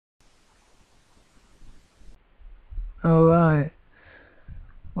Alright,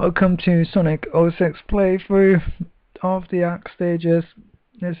 welcome to Sonic 06 playthrough of the Ark stages.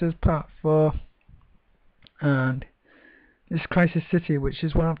 This is part 4, and this is Crisis City, which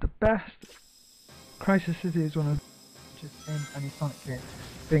is one of the best. Crisis City is one of the best in any Sonic game.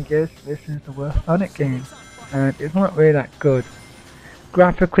 Thing is, this is the worst Sonic game, and it's not really that good.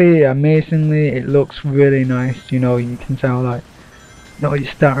 Graphically, amazingly, it looks really nice, you know, you can tell, like, you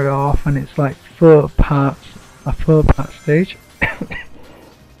start it off and it's like a 4-part stage.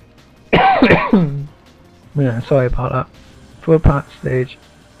 Yeah, sorry about that. 4-part stage.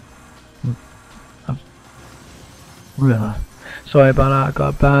 Really sorry about that, I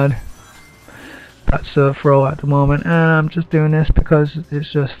got bad sore throat at the moment, and I'm just doing this because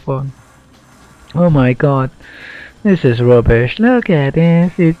it's just fun. Oh my god, this is rubbish. Look at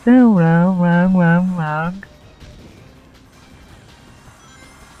this, it's so wrong.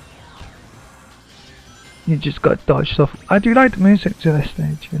 You just got dodged off. I do like the music to this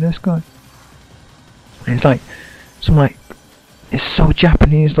stage, it is good. It's like, it's so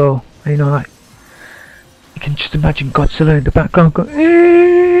Japanese though, you know, like, you can just imagine Godzilla in the background going,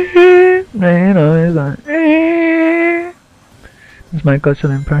 you know, it's like, that's my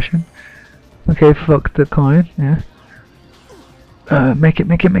Godzilla impression. Okay, fuck the coin, yeah. Make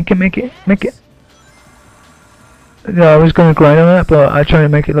it. Yeah, I was gonna grind on it, but I tried to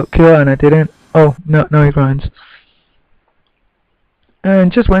make it look pure and I didn't. Oh, no he grinds.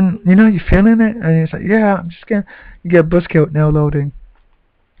 And just when, you know, you're feeling it, and it's like, yeah, I'm just gonna, you get buzzkill, now loading.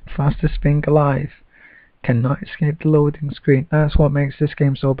 Fastest thing alive. Cannot escape the loading screen. That's what makes this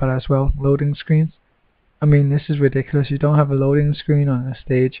game so bad as well, loading screens. I mean, this is ridiculous, you don't have a loading screen on a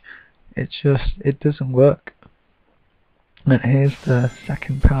stage. It's just, it doesn't work. And here's the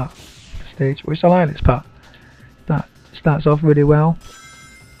second part of the stage, which I like this part. That starts off really well.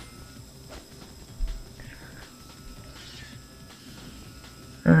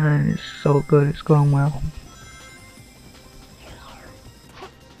 And it's so good, it's going well.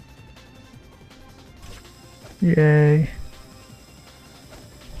 Yay.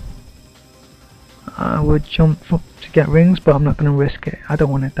 I would jump up to get rings, but I'm not going to risk it. I don't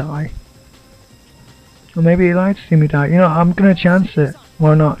want to die. Or maybe he'd like to see me die. You know, I'm going to chance it.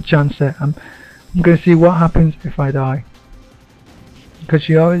 Well, not chance it. I'm going to see what happens if I die. Because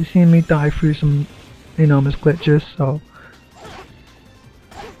you already seen me die through some enormous glitches, so...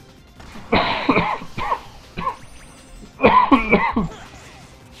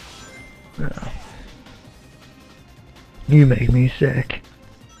 You make me sick.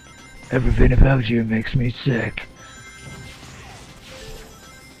 Everything about you makes me sick.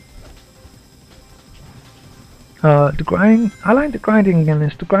 The grinding, I like the grinding in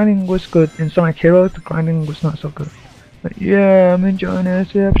this. The grinding was good in Sonic Heroes, the grinding was not so good. But yeah, I'm enjoying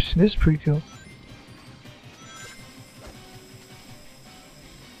this. Yeah, this is pretty cool.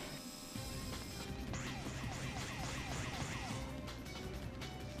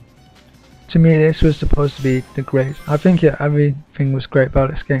 To me, this was supposed to be the great. I think everything was great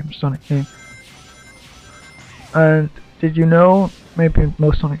about this game, Sonic game. And did you know, maybe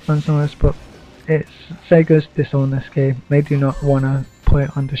most Sonic fans know this, but Sega's disowned this game. They do not want to put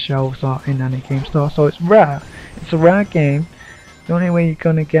it on the shelves or in any game store, so it's rare. It's a rare game. The only way you're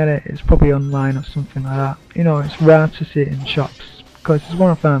gonna get it is probably online or something like that. You know, it's rare to see it in shops because it's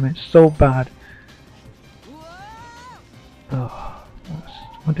one of them. It's so bad. Oh.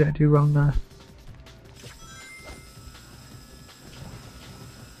 What did I do wrong there?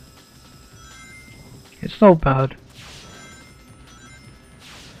 It's so bad.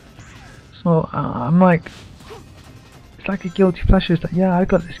 So I'm like, it's like a guilty pleasure. It's like, yeah, I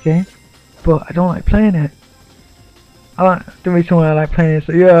got this game, but I don't like playing it. The reason why I like playing it is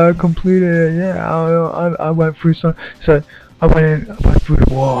that, yeah, I completed it. Yeah, I went through so I went through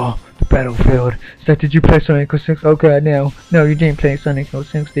the war. Battlefield. So did you play Sonic 06? Okay, no, you didn't play Sonic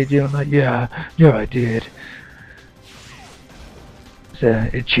 06, did you? I'm like, yeah, I did. So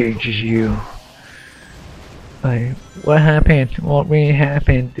it changes you. Like, what happened? What really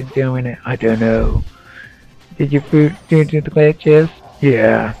happened to doing it? I don't know. Did you do the glitches?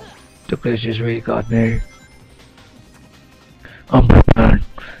 Yeah, the glitches really got me. I'm Batman.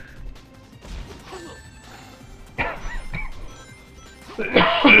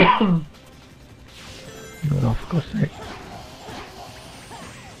 Oh, for God's sake.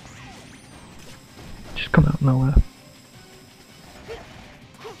 Just come out of nowhere.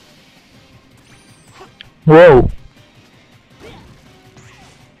 Whoa!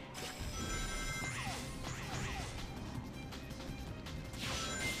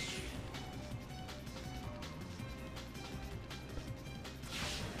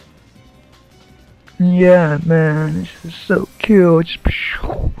 Yeah, man, this is so cool. Just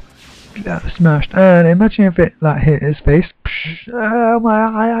that smashed. And imagine if it like hit his face. Oh my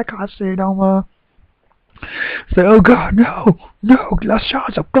eye, I can't see no more. So, oh god, no, no, glass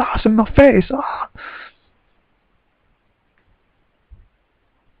shards of glass in my face. Ah.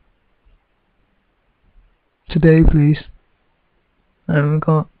 Today, please. I haven't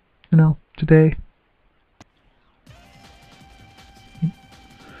got, you know, today.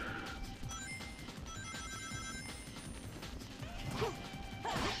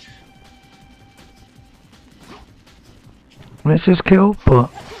 This is cool, but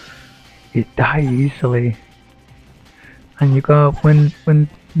you die easily. And you got when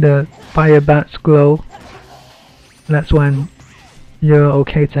the fire bats glow, that's when you're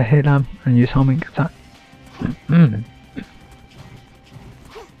okay to hit them and use homing attack.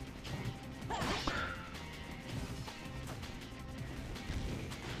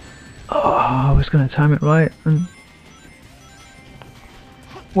 Oh, I was gonna time it right and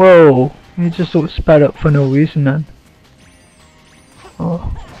whoa, you just sort of sped up for no reason then.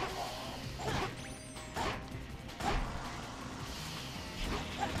 Oh.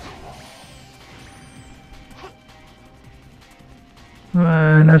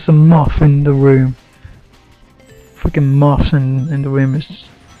 Man, there's a moth in the room. Freaking moths in the room is just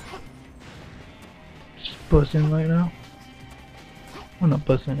buzzing right now. Well, not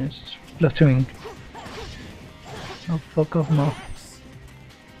buzzing, it's fluttering. Oh, fuck off, moth.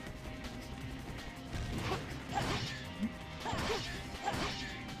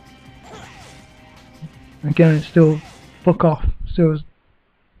 Again, it's still fuck off. Still,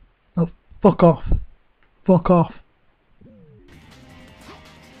 oh, fuck off. Fuck off.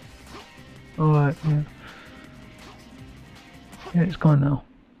 Alright, yeah. Yeah, it's gone now.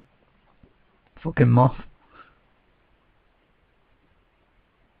 Fucking moth.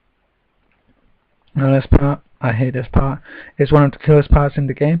 Now this part, I hate this part. It's one of the coolest parts in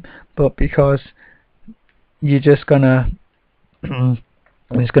the game, but because you're just gonna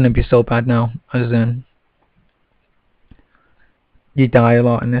it's gonna be so bad now, as in you die a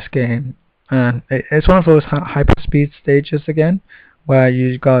lot in this game, and it's one of those hyper speed stages again, where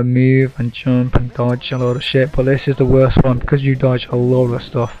you gotta move and jump and dodge a lot of shit, but this is the worst one because you dodge a lot of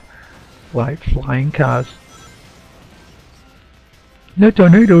stuff, like flying cars. The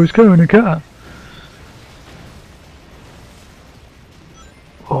tornado is carrying a car.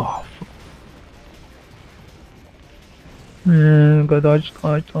 Oh, yeah, go dodge,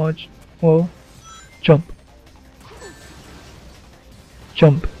 dodge, dodge. Whoa. Jump.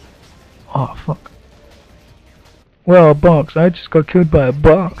 Jump. Oh, fuck. Well, a box. I just got killed by a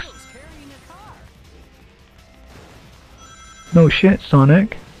box. No shit,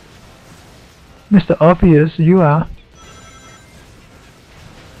 Sonic. Mr. Obvious, you are.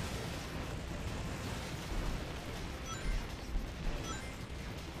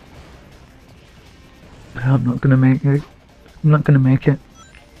 I'm not gonna make it. I'm not gonna make it.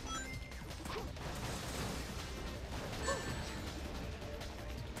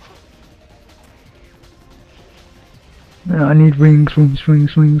 No, I need rings, rings,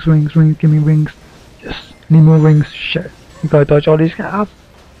 rings, rings, rings, rings. Give me rings. Yes, I need more rings. Shit. You gotta dodge all these guys.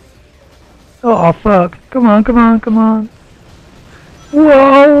 Oh fuck. Come on, come on, come on.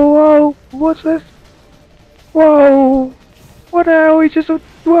 Whoa, whoa. What's this? Whoa. What the hell? He just.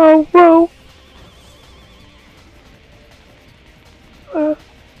 Whoa, whoa.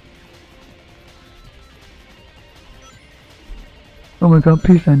 Oh my god,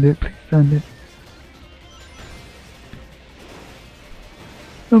 please end it, please end it.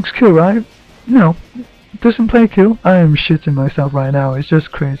 Looks cool, right? No, it doesn't play cool. I am shitting myself right now, it's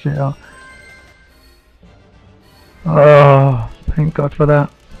just crazy. Oh, thank god for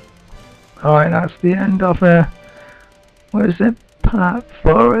that. Alright, that's the end of what is it? Part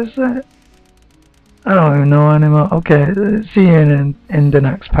 4, is it? I don't even know anymore. Okay, see you in the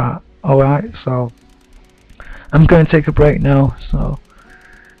next part. Alright, so I'm going to take a break now, so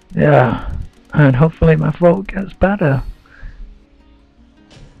yeah, and hopefully my throat gets better.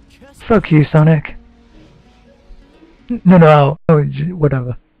 Fuck you, Sonic. No,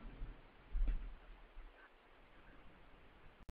 whatever.